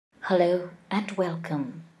Hello and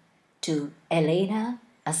welcome to Ellaeenah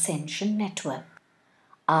Ascension Network.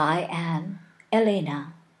 I am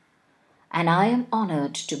Ellaeenah, and I am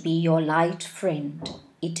honored to be your light friend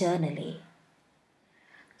eternally.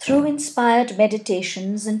 Through inspired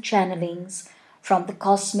meditations and channelings from the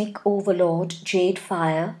cosmic overlord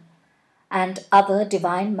JadeFire and other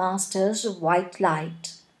divine masters of white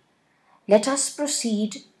light, let us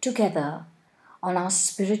proceed together on our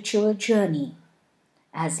spiritual journey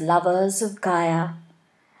as lovers of Gaia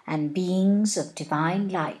and beings of divine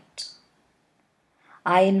light.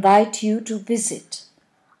 I invite you to visit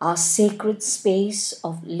our sacred space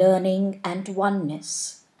of learning and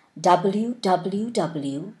oneness,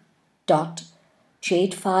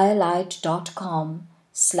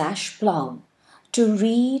 www.jadefirelight.com/blog, to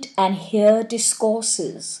read and hear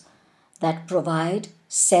discourses that provide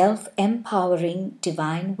self-empowering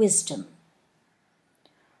divine wisdom.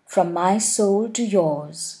 From my soul to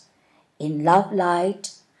yours, in love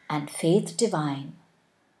light and faith divine,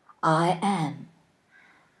 I am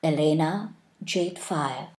Ellaeenah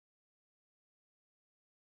JadeFire.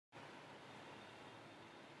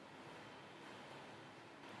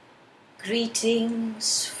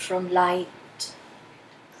 Greetings from light.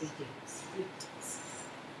 Greetings.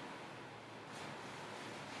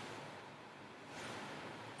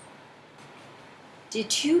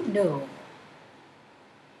 Did you know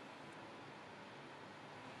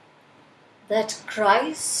that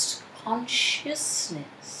Christ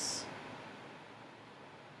consciousness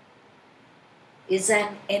is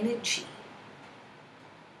an energy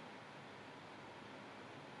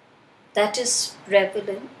that is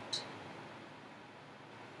prevalent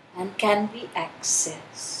and can be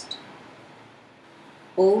accessed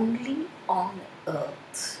only on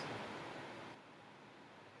earth?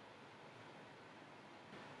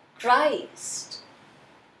 Christ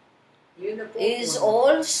is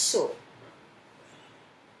also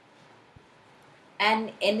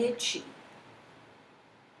an energy,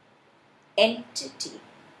 entity,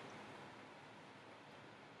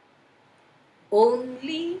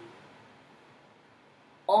 only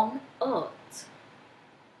on earth.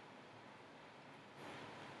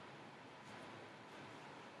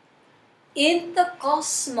 In the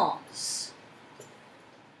cosmos,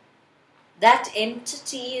 that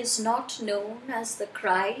entity is not known as the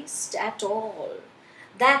Christ at all.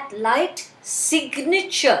 That light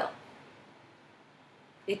signature,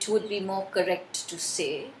 it would be more correct to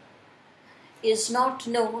say, is not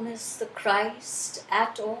known as the Christ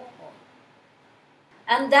at all.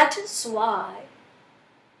 And that is why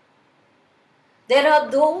there are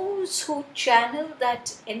those who channel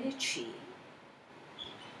that energy,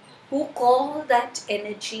 who call that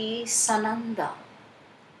energy Sananda.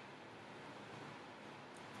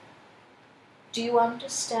 Do you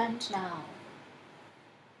understand now?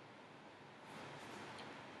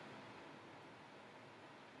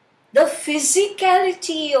 The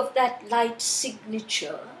physicality of that light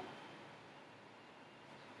signature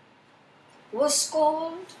was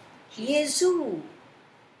called Yesu.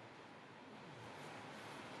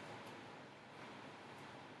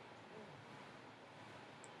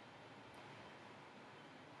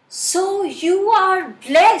 So you are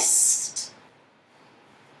blessed,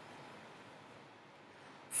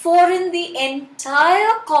 for in the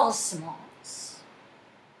entire cosmos,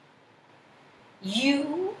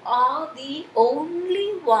 you are the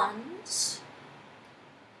only ones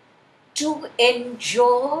to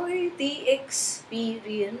enjoy the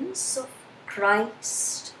experience of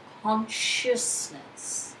Christ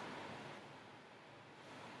consciousness.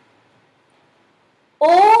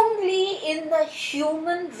 Only in the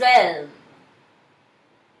human realm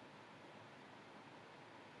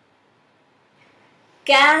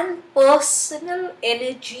can personal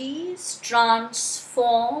energies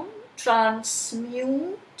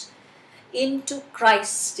transmute into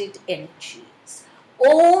Christed energies.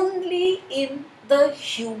 Only in the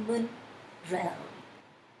human realm.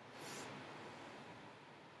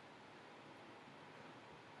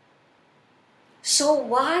 So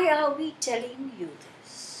why are we telling you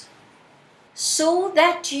this? So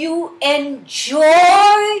that you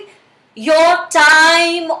enjoy your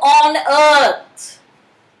time on earth.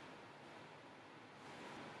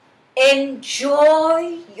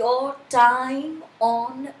 Enjoy your time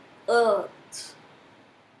on earth.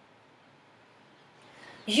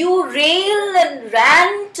 You rail and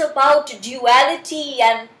rant about duality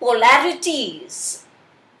and polarities.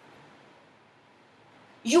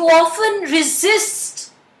 You often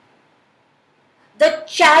resist the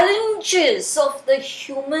challenges of the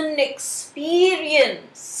human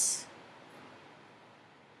experience.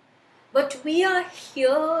 But we are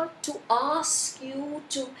here to ask you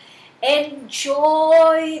to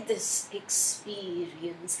Enjoy this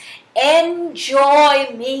experience. Enjoy,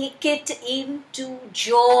 make it into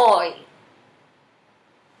joy.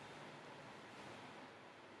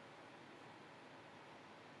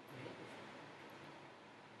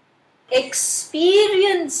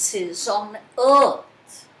 Experiences on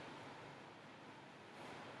earth,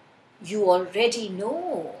 you already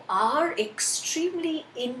know, are extremely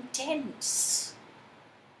intense.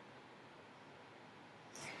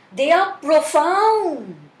 They are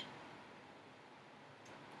profound.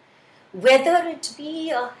 Whether it be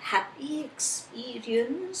a happy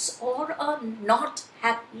experience or a not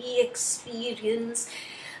happy experience,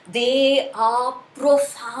 they are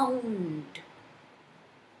profound.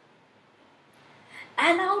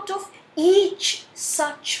 And out of each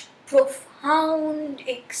such profound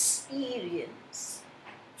experience,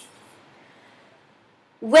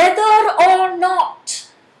 whether or not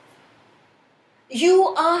you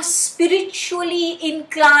are spiritually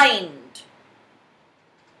inclined,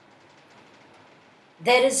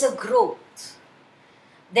 there is a growth,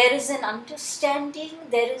 there is an understanding,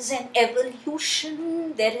 there is an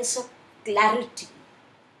evolution, there is a clarity.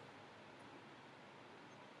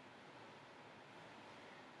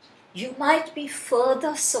 You might be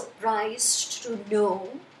further surprised to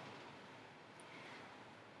know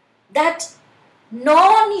that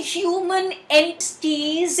non-human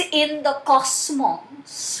entities in the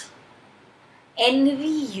cosmos envy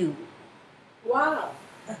you. Wow.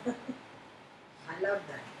 I love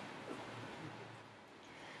that.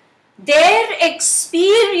 Their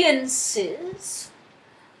experiences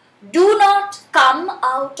do not come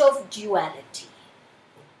out of duality.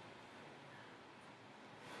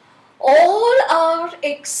 All our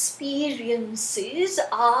experiences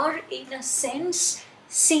are, in a sense,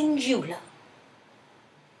 singular.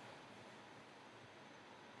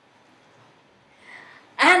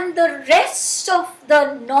 And the rest of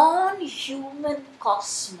the non-human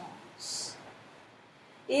cosmos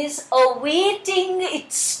is awaiting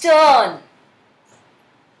its turn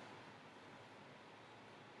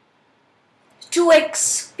to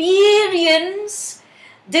experience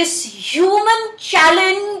this human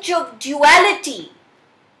challenge of duality.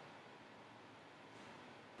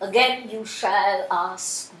 Again, you shall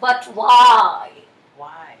ask, but why?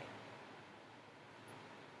 Why?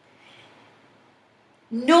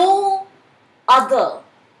 No other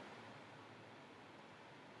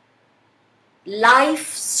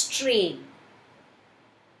life stream,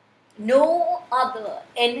 no other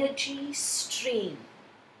energy stream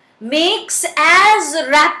makes as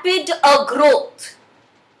rapid a growth,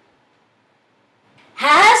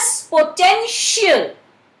 has potential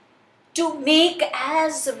to make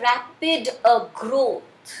as rapid a growth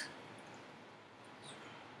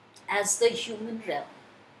as the human realm.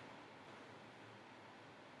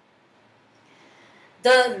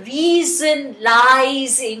 The reason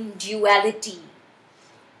lies in duality.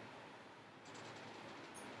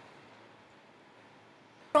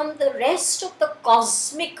 From the rest of the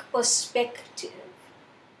cosmic perspective,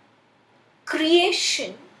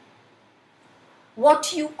 creation,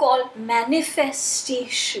 what you call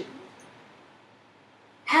manifestation,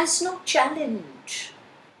 has no challenge.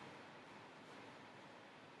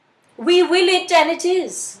 We will it and it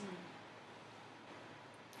is.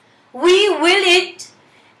 We will it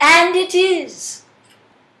and it is.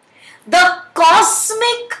 The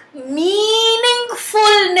cosmic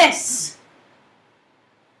meaningfulness,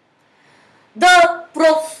 the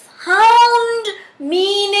profound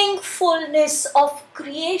meaningfulness of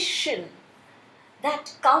creation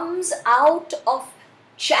that comes out of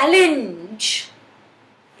challenge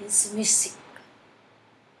is missing.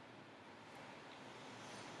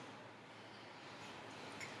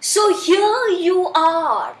 So here you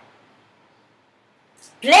are,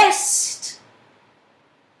 blessed.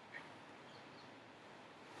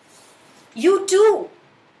 You too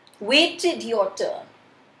waited your turn.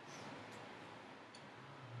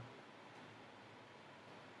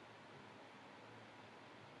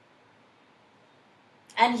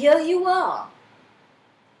 And here you are.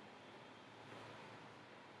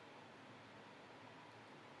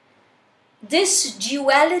 This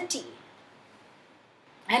duality,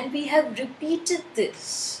 and we have repeated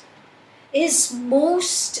this, is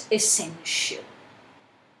most essential.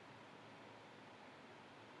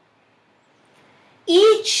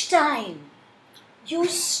 Each time you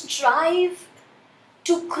strive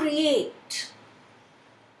to create,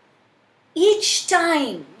 each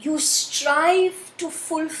time you strive to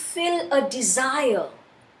fulfill a desire,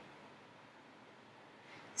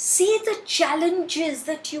 see the challenges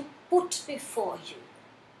that you put before you.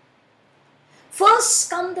 First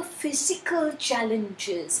come the physical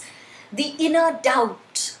challenges, the inner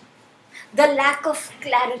doubt, the lack of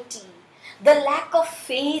clarity, the lack of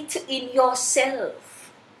faith in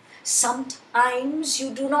yourself. Sometimes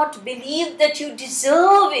you do not believe that you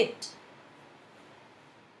deserve it.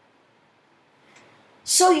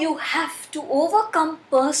 So you have to overcome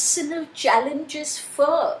personal challenges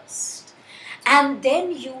first, and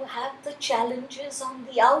then you have the challenges on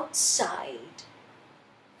the outside.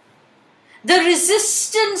 The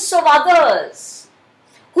resistance of others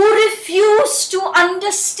who refuse to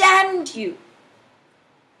understand you.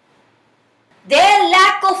 Their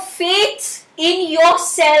lack of faith in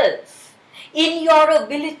yourself, in your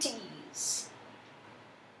abilities.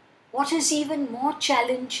 What is even more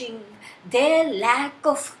challenging, their lack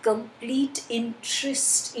of complete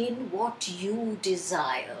interest in what you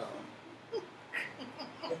desire.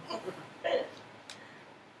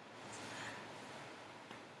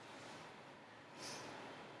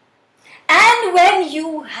 And when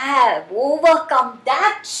you have overcome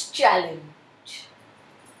that challenge,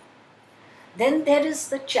 then there is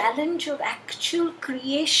the challenge of actual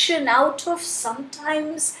creation out of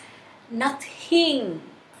sometimes nothing.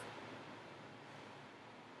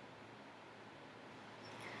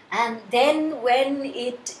 And then when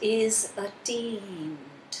it is attained,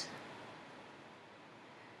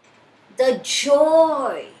 the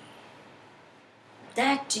joy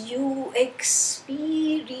that you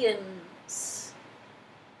experience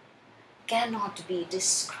cannot be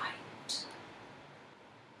described.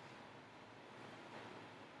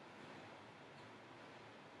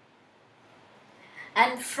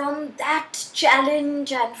 And from that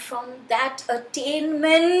challenge and from that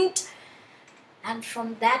attainment and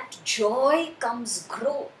from that joy comes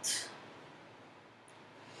growth.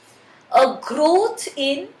 A growth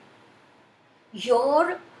in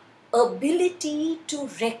your ability to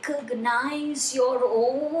recognize your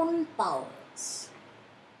own powers.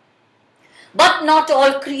 But not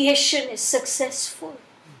all creation is successful.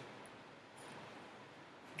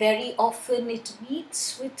 Very often it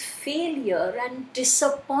meets with failure and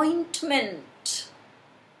disappointment.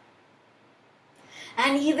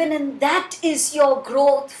 And even in that is your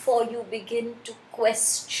growth, for you begin to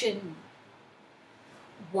question,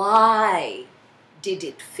 why did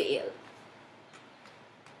it fail?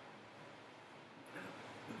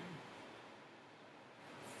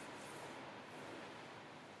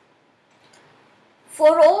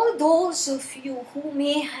 For all those of you who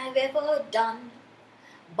may have ever done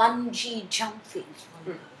bungee jumping,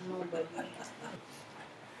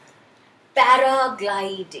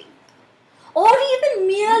 paragliding, or even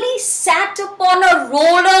merely sat upon a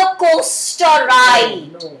roller coaster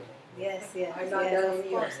ride. No. Yes, of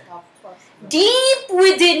course. Deep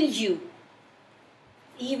within you,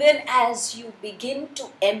 even as you begin to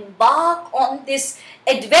embark on this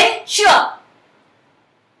adventure,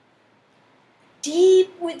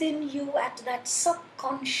 deep within you at that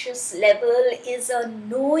subconscious level is a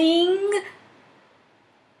knowing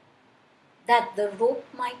that the rope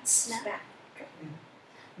might snap,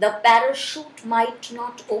 the parachute might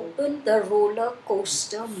not open, the roller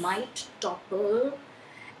coaster might topple,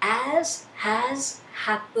 as has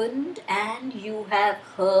happened and you have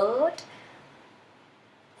heard.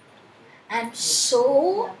 And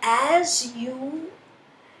so as you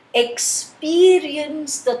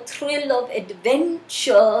experience the thrill of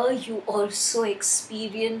adventure, you also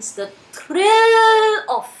experience the thrill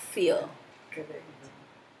of fear.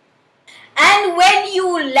 And when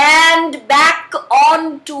you land back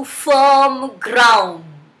onto firm ground,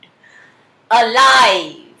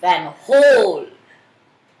 alive and whole,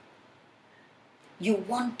 you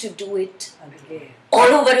want to do it Again. all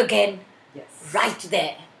over again, Yes. right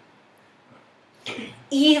there.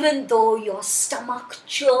 Even though your stomach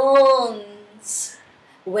churns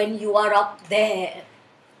when you are up there.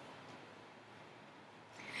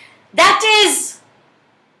 That is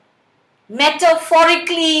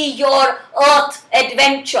metaphorically your earth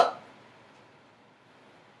adventure.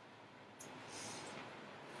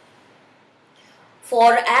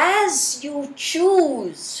 For as you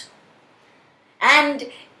choose and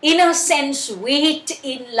in a sense wait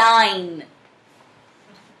in line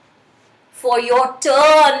for your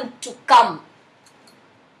turn to come,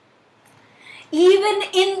 even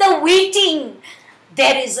in the waiting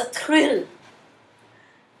there is a thrill.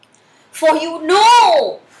 For you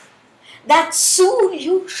know that soon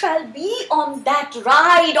you shall be on that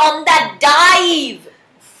ride, on that dive,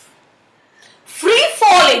 free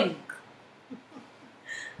falling.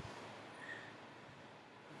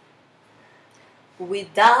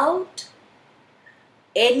 Without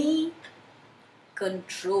any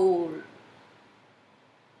control.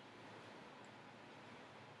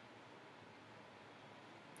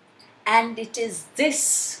 And it is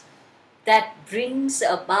this that brings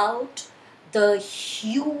about the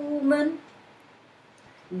human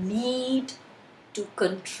need to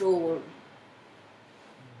control.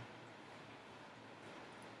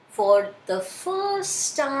 For the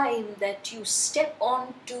first time that you step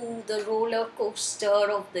onto the roller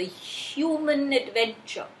coaster of the human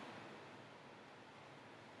adventure,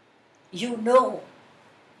 you know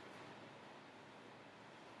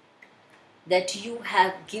that you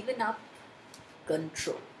have given up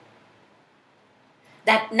control.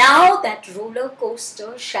 That now that roller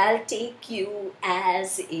coaster shall take you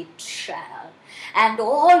as it shall. And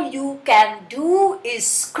all you can do is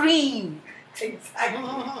scream.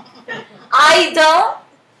 Exactly. Either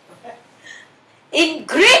in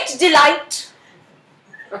great delight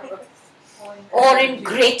or in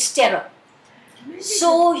great terror.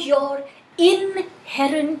 So your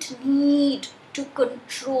inherent need to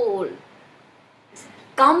control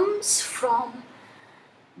comes from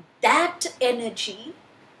that energy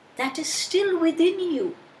that is still within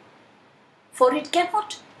you, for it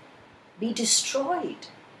cannot be destroyed.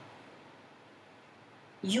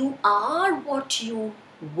 You are what you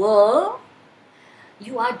were.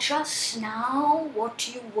 You are just now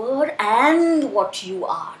what you were and what you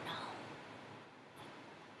are now.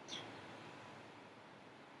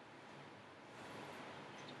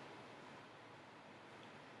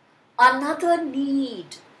 Another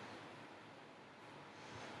need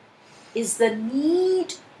is the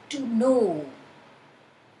need to know.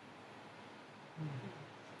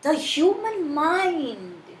 The human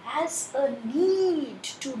mind has a need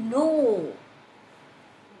to know.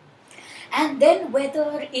 And then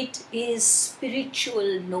whether it is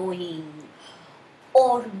spiritual knowing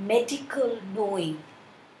or medical knowing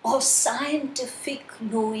or scientific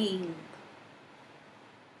knowing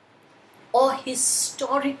or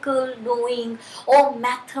historical knowing or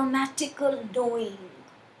mathematical knowing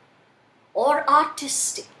or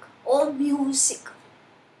artistic or musical,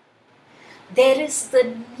 there is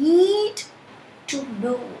the need to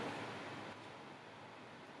know.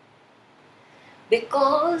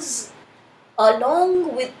 Because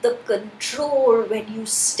along with the control, when you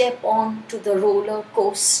step onto the roller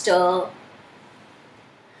coaster,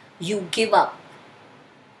 you give up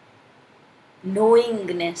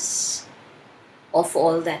knowingness of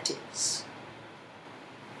all that is.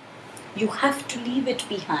 You have to leave it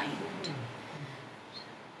behind.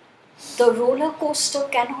 The roller coaster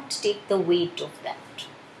cannot take the weight of that.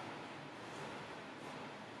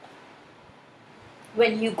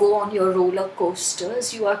 When you go on your roller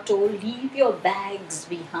coasters, you are told, leave your bags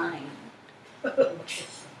behind.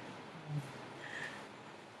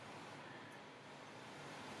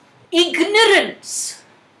 Ignorance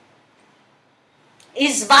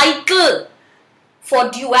is vital for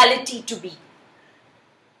duality to be.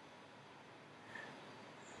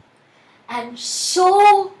 And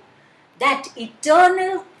so that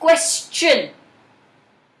eternal question,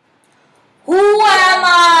 who am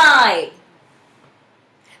I,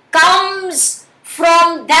 comes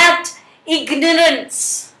from that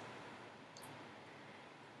ignorance.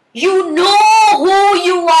 You know who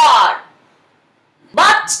you are,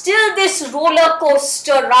 but till this roller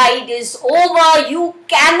coaster ride is over, you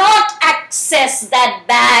cannot access that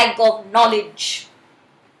bag of knowledge.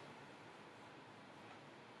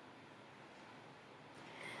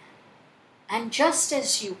 And just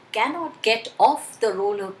as you cannot get off the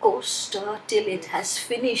roller coaster till it has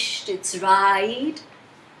finished its ride,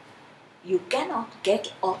 you cannot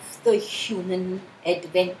get off the human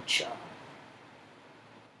adventure.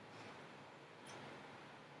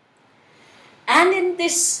 And in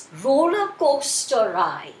this roller coaster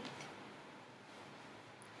ride,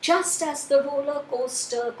 just as the roller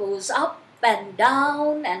coaster goes up and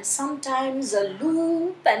down, and sometimes a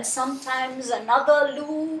loop and sometimes another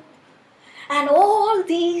loop, and all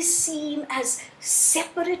these seem as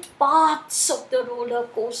separate parts of the roller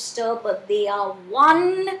coaster, but they are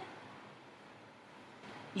one.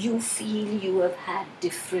 You feel you have had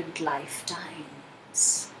different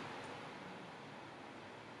lifetimes.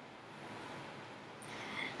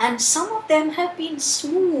 And some of them have been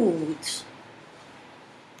smooth.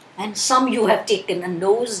 And some you have taken a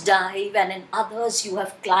nosedive, and in others you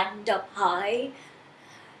have climbed up high.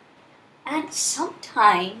 And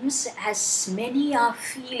sometimes, as many are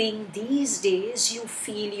feeling these days, you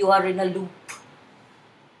feel you are in a loop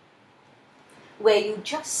where you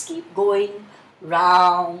just keep going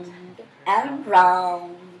round and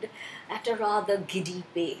round at a rather giddy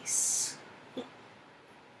pace.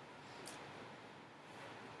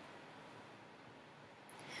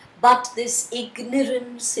 But this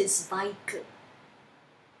ignorance is vital.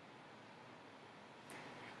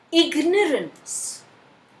 Ignorance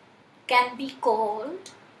can be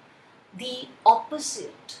called the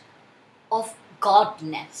opposite of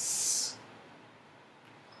godness.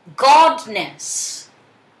 Godness.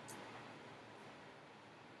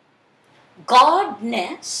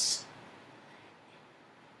 Godness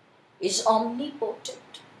is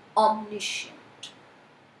omnipotent, omniscient.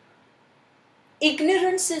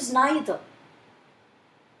 Ignorance is neither.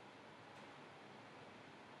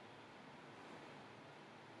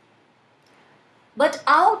 But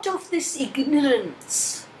out of this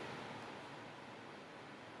ignorance,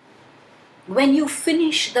 when you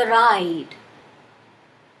finish the ride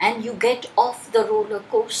and you get off the roller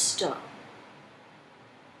coaster,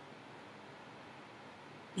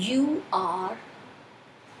 you are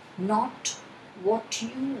not what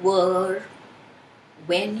you were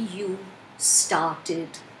when you started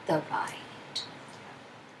the ride.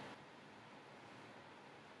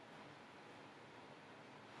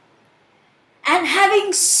 And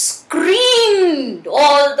having screamed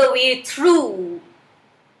all the way through,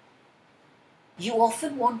 you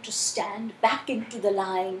often want to stand back into the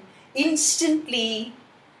line instantly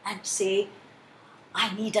and say,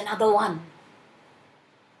 I need another one.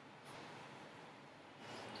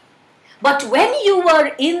 But when you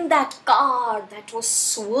were in that car that was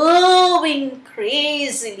swerving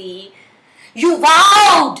crazily, you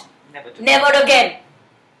vowed, never again.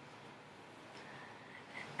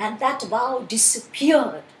 And that vow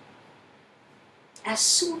disappeared as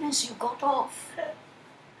soon as you got off.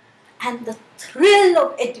 And the thrill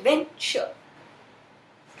of adventure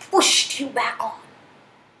pushed you back on.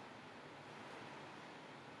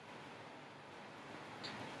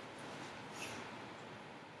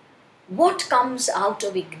 What comes out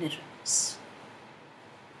of ignorance?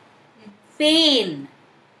 Pain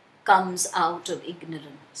comes out of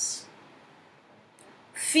ignorance.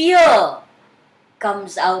 Fear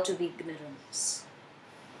comes out of ignorance.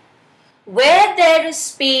 Where there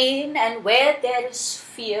is pain and where there is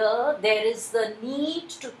fear, there is the need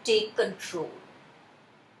to take control.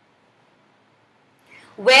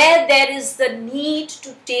 Where there is the need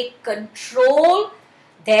to take control,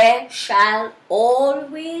 there shall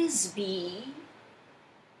always be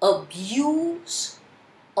abuse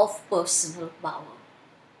of personal power.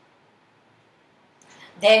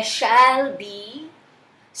 There shall be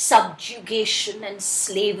subjugation and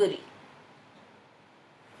slavery.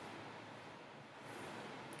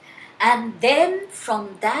 And then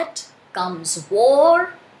from that comes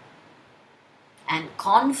war and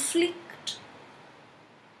conflict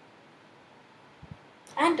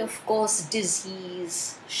and of course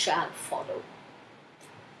disease shall follow.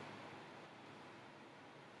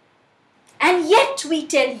 And yet we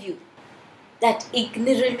tell you that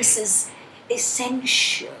ignorance is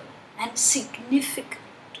essential and significant.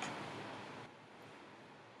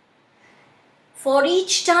 For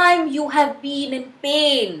each time you have been in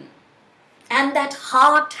pain and that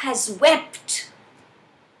heart has wept,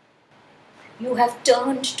 you have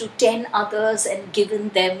turned to 10 others and given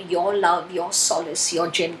them your love, your solace, your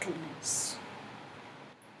gentleness.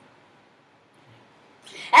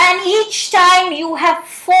 And each time you have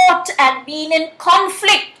fought and been in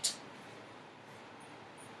conflict,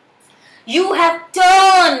 you have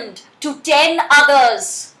turned to 10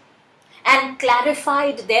 others and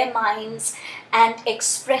clarified their minds and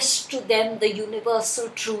expressed to them the universal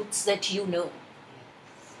truths that you know,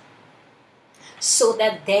 so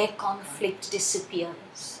that their conflict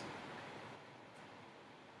disappears.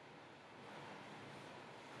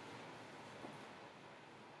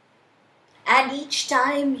 And each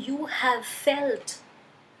time you have felt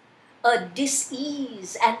a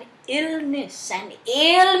dis-ease, an illness, an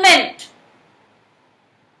ailment,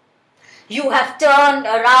 you have turned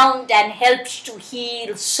around and helped to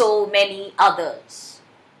heal so many others.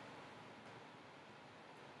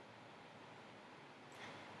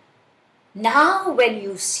 Now when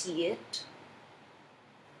you see it,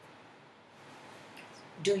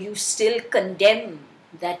 do you still condemn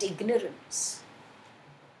that ignorance?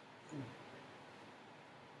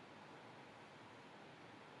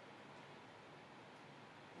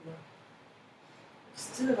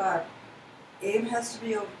 Still our aim has to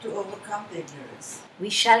be to overcome the ignorance. We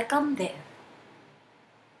shall come there.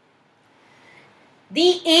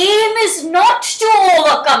 The aim is not to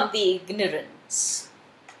overcome the ignorance.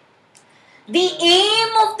 The aim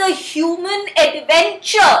of the human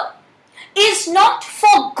adventure is not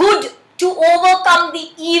for good to overcome the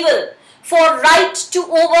evil, for right to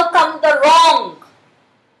overcome the wrong,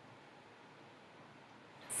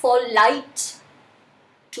 for light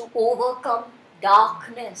to overcome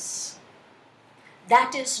darkness.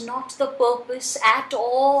 That is not the purpose at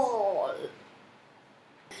all.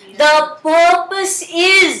 The purpose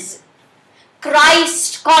is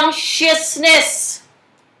Christ consciousness.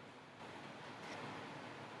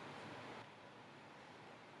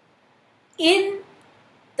 In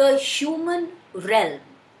the human realm,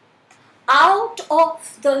 out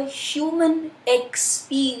of the human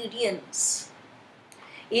experience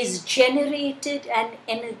is generated an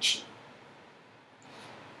energy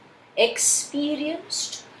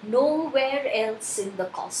experienced nowhere else in the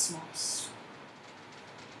cosmos.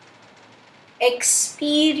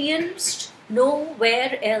 Experienced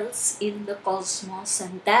nowhere else in the cosmos,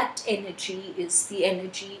 and that energy is the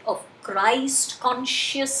energy of Christ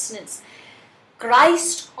consciousness.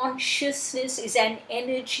 Christ consciousness is an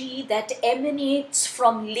energy that emanates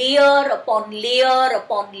from layer upon layer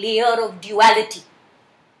upon layer of duality.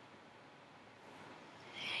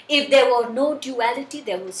 If there were no duality,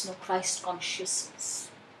 there was no Christ consciousness.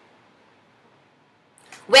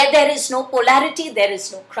 Where there is no polarity, there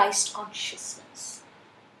is no Christ consciousness.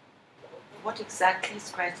 What exactly is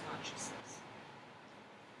Christ consciousness?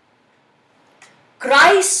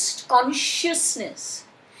 Christ consciousness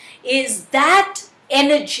is that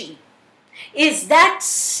energy, is that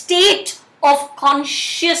state of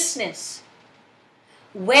consciousness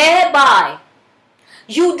whereby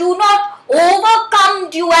you do not overcome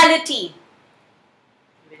duality,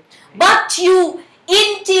 but you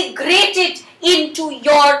integrate it into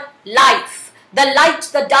your life. The light,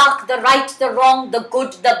 the dark, the right, the wrong, the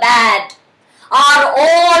good, the bad are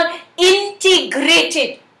all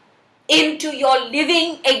integrated into your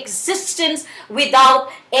living existence without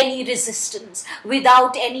any resistance,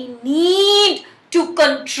 without any need to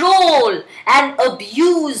control and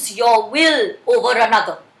abuse your will over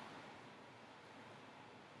another.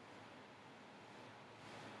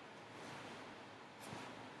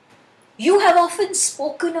 You have often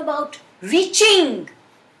spoken about reaching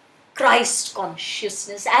Christ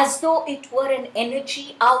consciousness as though it were an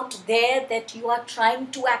energy out there that you are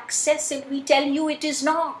trying to access, and we tell you it is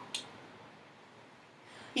not.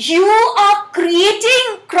 You are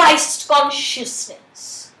creating Christ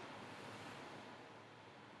consciousness.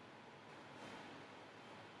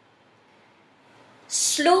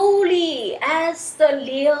 Slowly, as the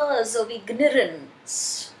layers of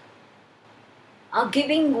ignorance are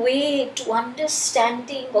giving way to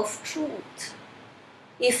understanding of truth,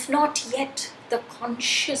 if not yet the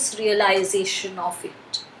conscious realization of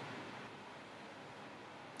it,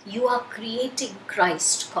 you are creating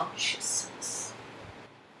Christ consciousness.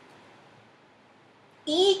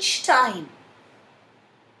 Each time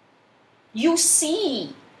you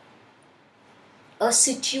see a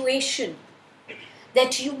situation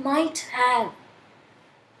that you might have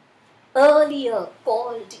earlier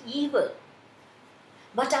called evil,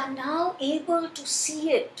 but are now able to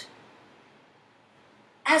see it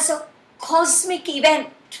as a cosmic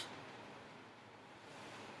event,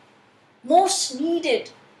 most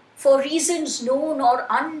needed for reasons known or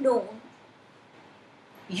unknown,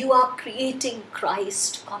 you are creating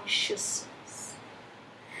Christ consciousness.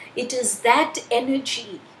 It is that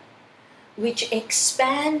energy which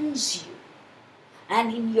expands you,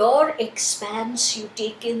 and in your expanse you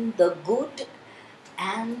take in the good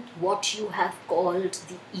and what you have called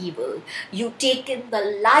the evil. You take in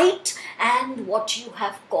the light and what you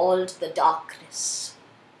have called the darkness.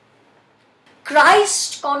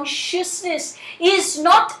 Christ consciousness is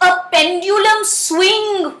not a pendulum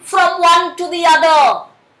swing from one to the other.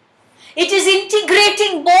 It is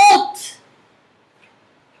integrating both.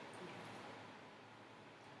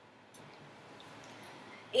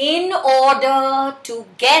 In order to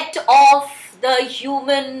get off the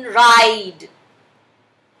human ride,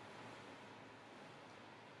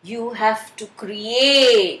 you have to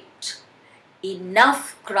create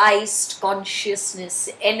enough Christ consciousness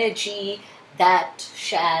energy that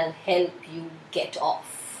shall help you get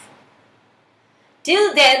off.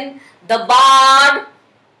 Till then, the bar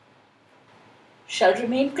shall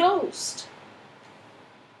remain closed.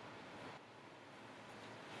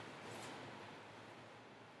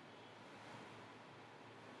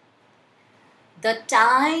 The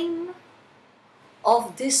time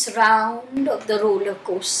of this round of the roller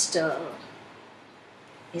coaster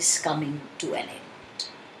is coming to an end.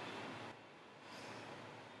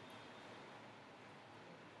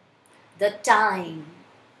 The time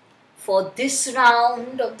for this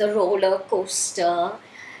round of the roller coaster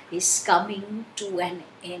is coming to an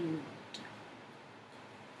end.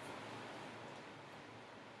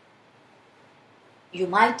 You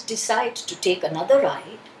might decide to take another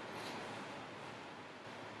ride,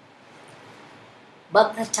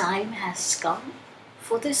 but the time has come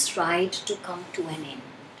for this ride to come to an end.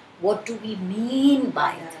 What do we mean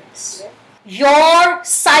by this? Your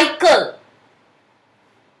cycle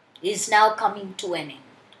is now coming to an end.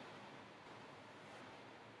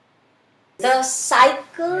 The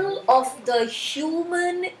cycle of the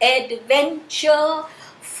human adventure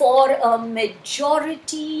for a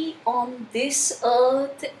majority on this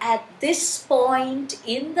earth at this point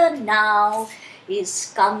in the now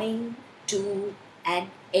is coming to an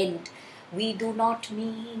end. We do not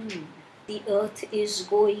mean the earth is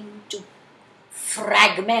going to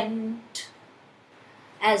fragment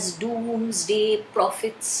as doomsday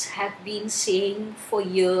prophets have been saying for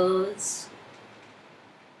years.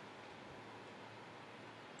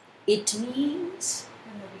 It means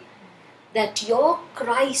that your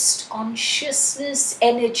Christ consciousness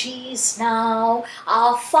energies now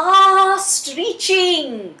are fast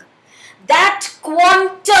reaching that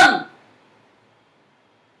quantum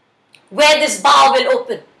where this bar will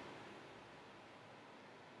open.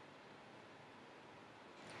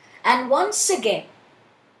 And once again,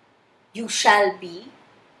 you shall be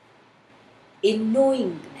in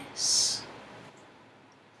knowingness.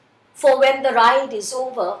 For when the ride is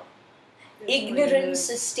over, ignorance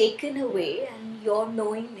is taken away and your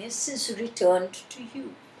knowingness is returned to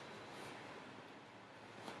you.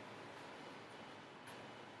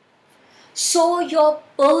 So your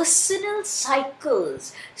personal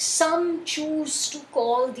cycles, some choose to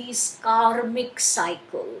call these karmic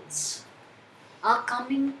cycles, are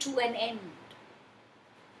coming to an end.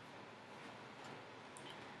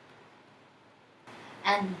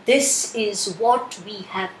 And this is what we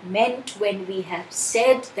have meant when we have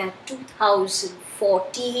said that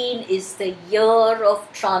 2014 is the year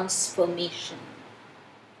of transformation.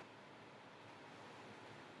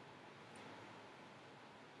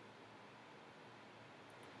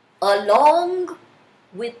 Along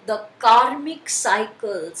with the karmic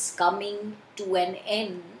cycles coming to an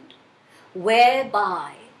end,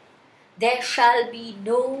 whereby there shall be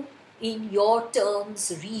no, in your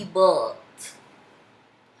terms, rebirth.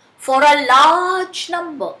 For a large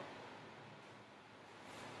number,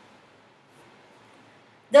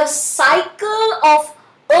 the cycle of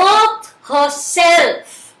earth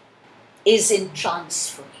herself is in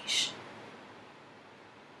transformation.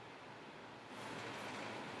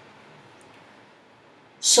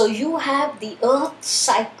 So you have the earth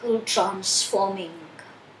cycle transforming.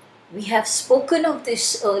 We have spoken of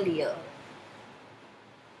this earlier,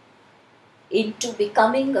 into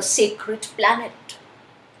becoming a sacred planet.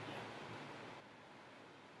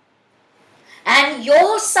 And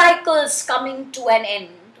your cycles coming to an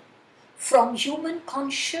end from human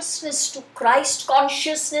consciousness to Christ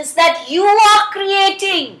consciousness that you are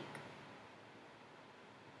creating.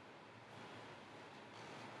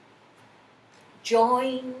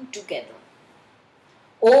 Join together,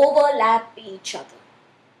 overlap each other.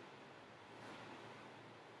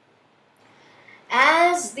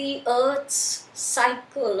 As the earth's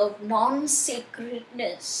cycle of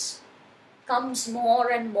non-sacredness comes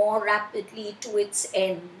more and more rapidly to its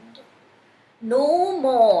end, no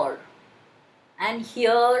more, and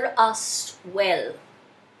hear us well,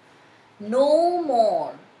 no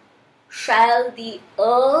more shall the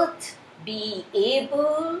earth be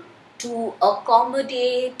able to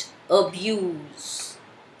accommodate abuse.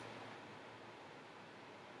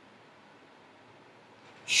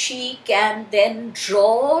 She can then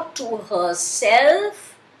draw to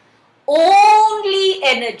herself only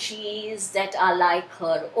energies that are like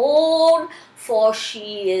her own, for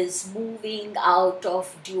she is moving out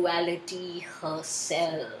of duality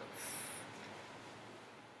herself.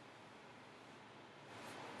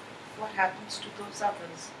 What happens to those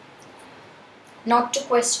others? Not to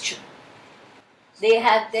question. They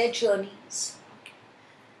have their journeys.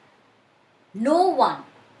 No one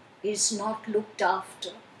is not looked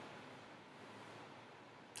after,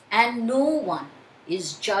 and no one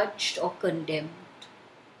is judged or condemned.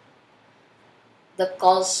 The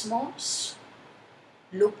cosmos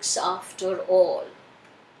looks after all.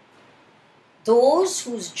 Those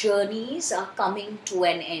whose journeys are coming to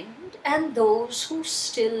an end and those who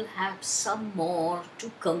still have some more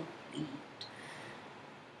to complete.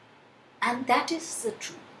 And that is the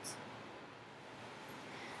truth.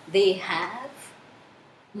 They have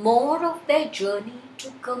more of their journey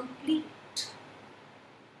to complete.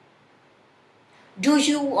 Do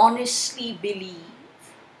you honestly believe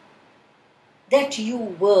that you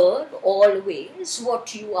were always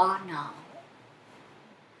what you are now?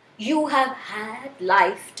 You have had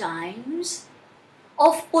lifetimes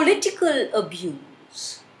of political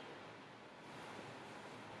abuse.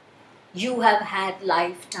 You have had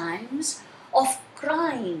lifetimes of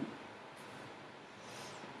crime.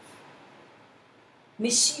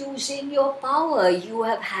 misusing your power. You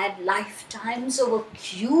have had lifetimes of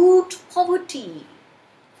acute poverty.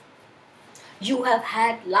 You have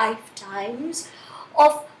had lifetimes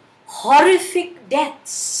of horrific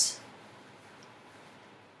deaths.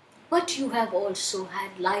 But you have also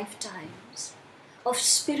had lifetimes of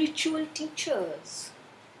spiritual teachers,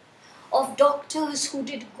 of doctors who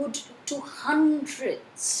did good to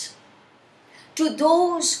hundreds, to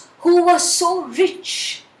those who were so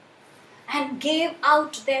rich and gave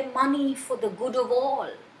out their money for the good of all.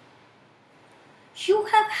 You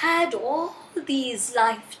have had all these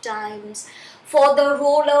lifetimes, for the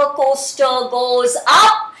roller coaster goes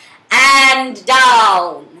up and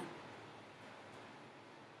down.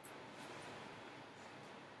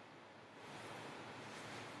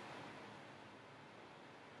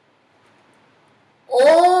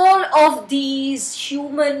 All of these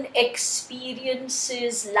human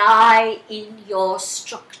experiences lie in your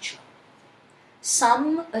structure.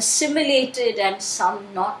 Some assimilated and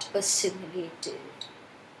some not assimilated.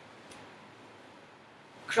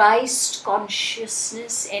 Christ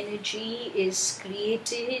consciousness energy is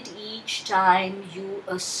created each time you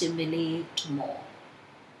assimilate more.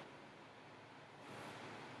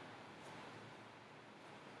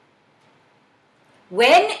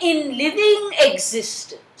 When in living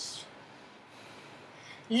existence,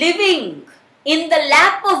 living in the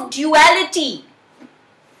lap of duality,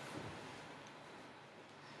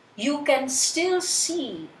 you can still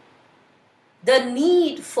see the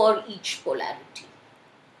need for each polarity.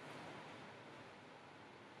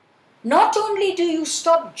 Not only do you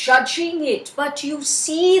stop judging it, but you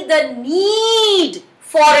see the need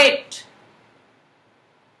for it.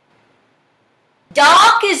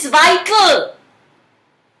 Dark is vital.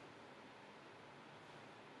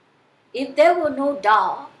 If there were no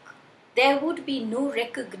dark, there would be no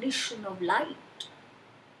recognition of light.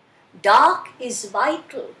 Dark is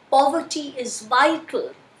vital. Poverty is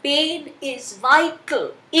vital. Pain is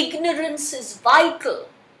vital. Ignorance is vital.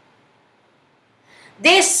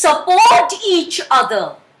 They support each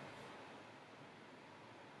other.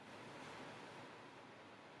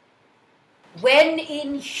 When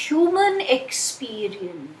in human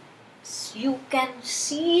experience you can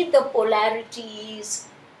see the polarities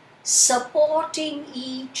supporting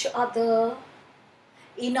each other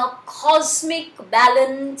in a cosmic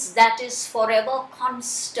balance that is forever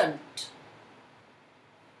constant,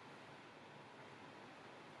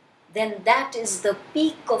 then that is the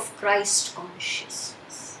peak of Christ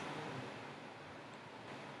consciousness.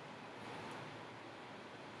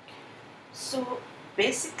 So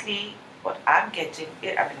basically what I'm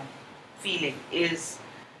feeling is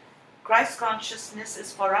Christ consciousness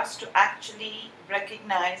is for us to actually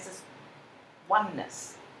recognize as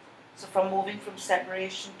oneness. So from moving from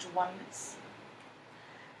separation to oneness.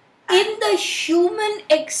 In the human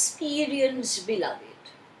experience, beloved,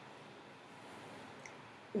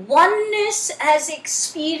 oneness as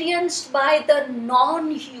experienced by the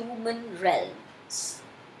non-human realms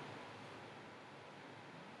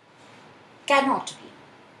cannot be.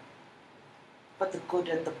 But the good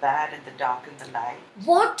and the bad and the dark and the light.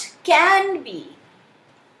 What can be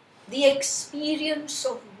the experience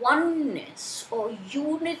of oneness or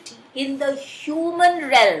unity in the human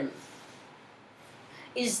realm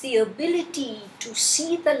is the ability to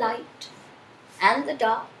see the light and the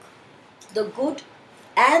dark, the good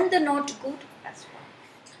and the not good, That's right.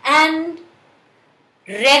 and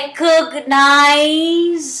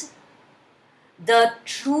recognize the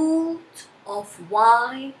truth of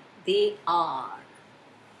why they are.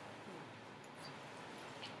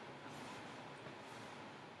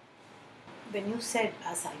 When you said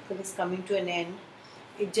our cycle is coming to an end,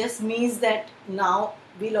 it just means that now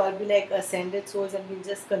we'll all be like ascended souls and we'll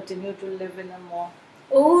just continue to live in a more...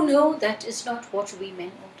 Oh no, that is not what we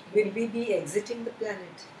meant. Will we be exiting the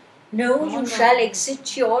planet? No, No, you no. shall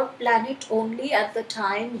exit your planet only at the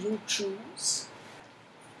time you choose.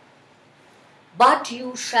 But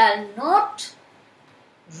you shall not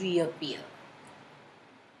reappear.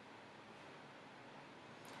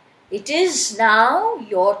 It is now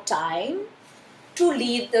your time to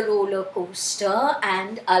leave the roller coaster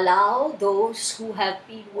and allow those who have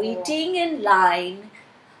been waiting in line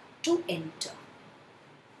to enter.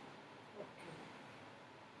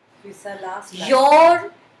 It's our last life.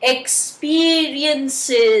 Your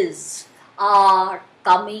experiences are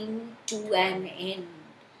coming to an end.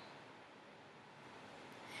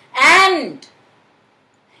 And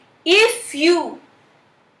if you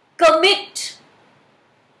commit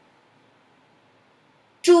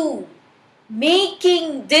to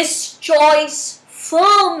making this choice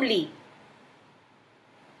firmly,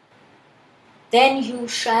 then you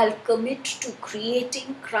shall commit to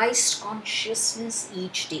creating Christ consciousness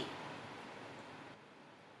each day.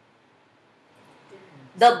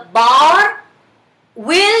 The bar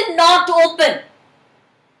will not open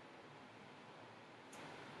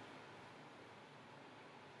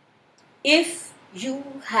if you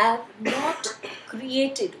have not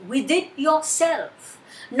created within yourself,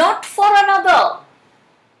 not for another,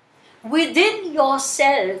 within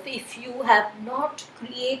yourself, if you have not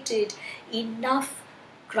created enough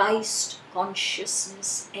Christ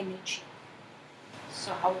consciousness energy.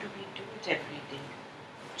 So how do we do it every day?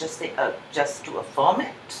 Just to affirm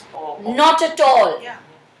it? Or Not at all. Yeah.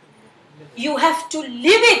 You have to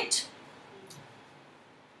live it.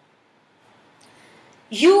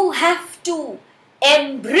 You have to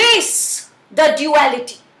embrace the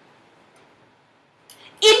duality.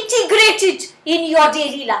 Integrate it in your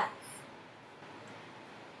daily life.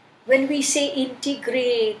 When we say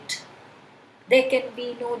integrate, there can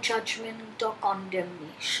be no judgment or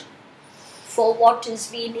condemnation. For what is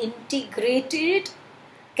being integrated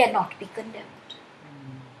cannot be condemned.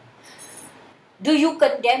 Do you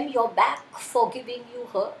condemn your back for giving you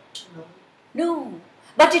hurt? No.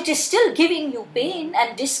 But it is still giving you pain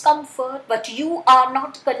and discomfort, but you are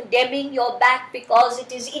not condemning your back because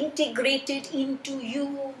it is integrated into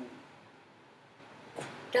you.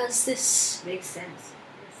 Does this Makes sense.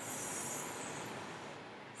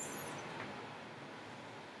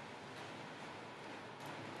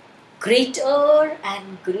 greater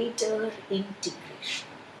and greater integration?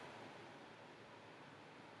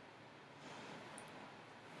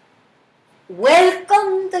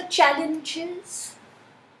 Welcome the challenges.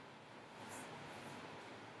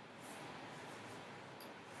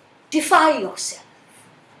 Defy yourself.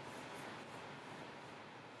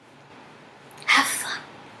 Have fun.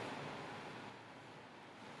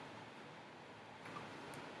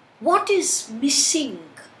 What is missing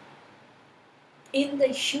in the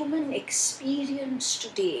human experience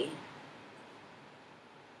today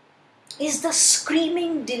is the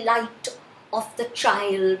screaming delight of the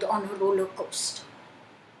child on a roller coaster.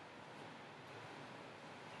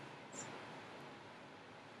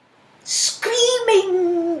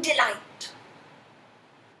 Screaming delight.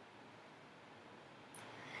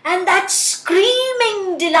 And that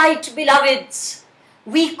screaming delight, beloveds,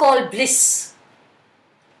 we call bliss.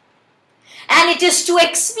 And it is to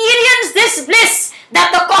experience this bliss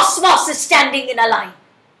that the cosmos is standing in a line.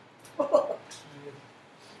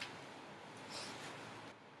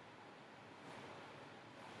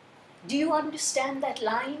 Do you understand that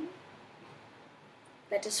line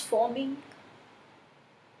that is forming?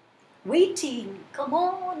 Waiting. Come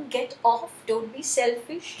on, get off. Don't be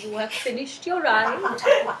selfish. You have finished your ride.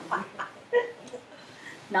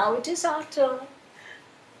 Now it is our turn.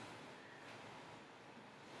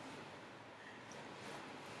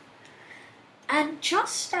 And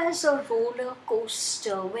just as a roller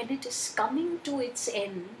coaster, when it is coming to its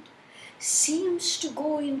end, seems to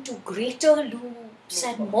go into greater loops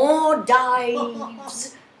and more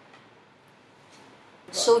dives,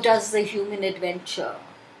 so does the human adventure.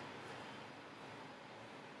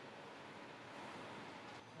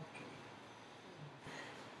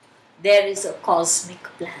 There is a cosmic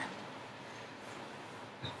plan.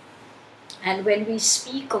 And when we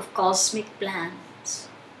speak of cosmic plans,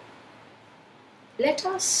 let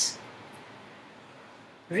us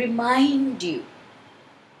remind you,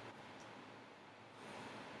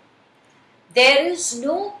 there is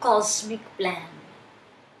no cosmic plan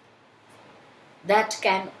that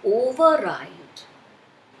can override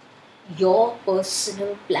your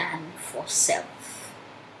personal plan for self.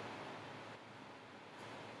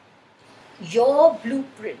 Your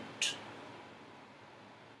blueprint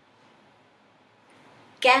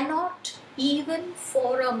cannot even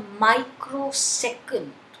for a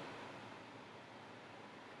microsecond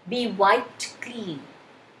be wiped clean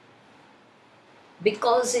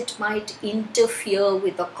because it might interfere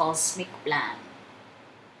with the cosmic plan.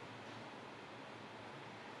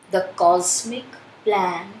 The cosmic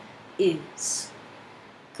plan is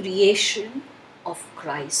creation of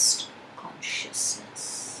Christ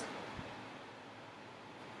consciousness.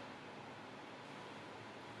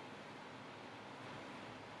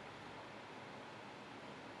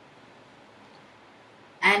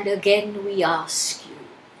 And again we ask you,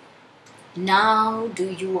 now do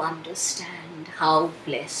you understand how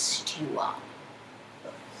blessed you are?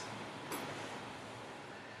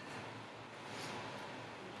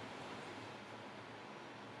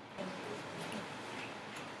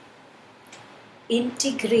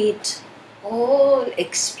 Integrate all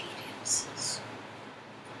experiences.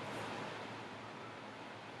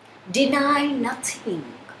 Deny nothing.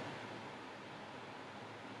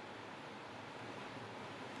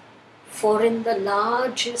 For in the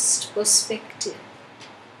largest perspective,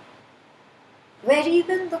 where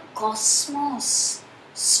even the cosmos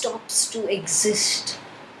stops to exist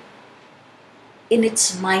in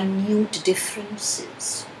its minute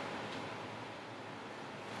differences,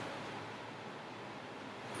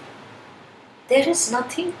 there is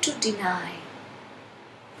nothing to deny.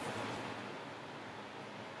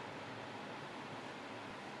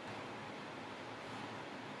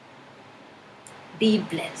 Be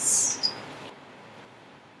blessed.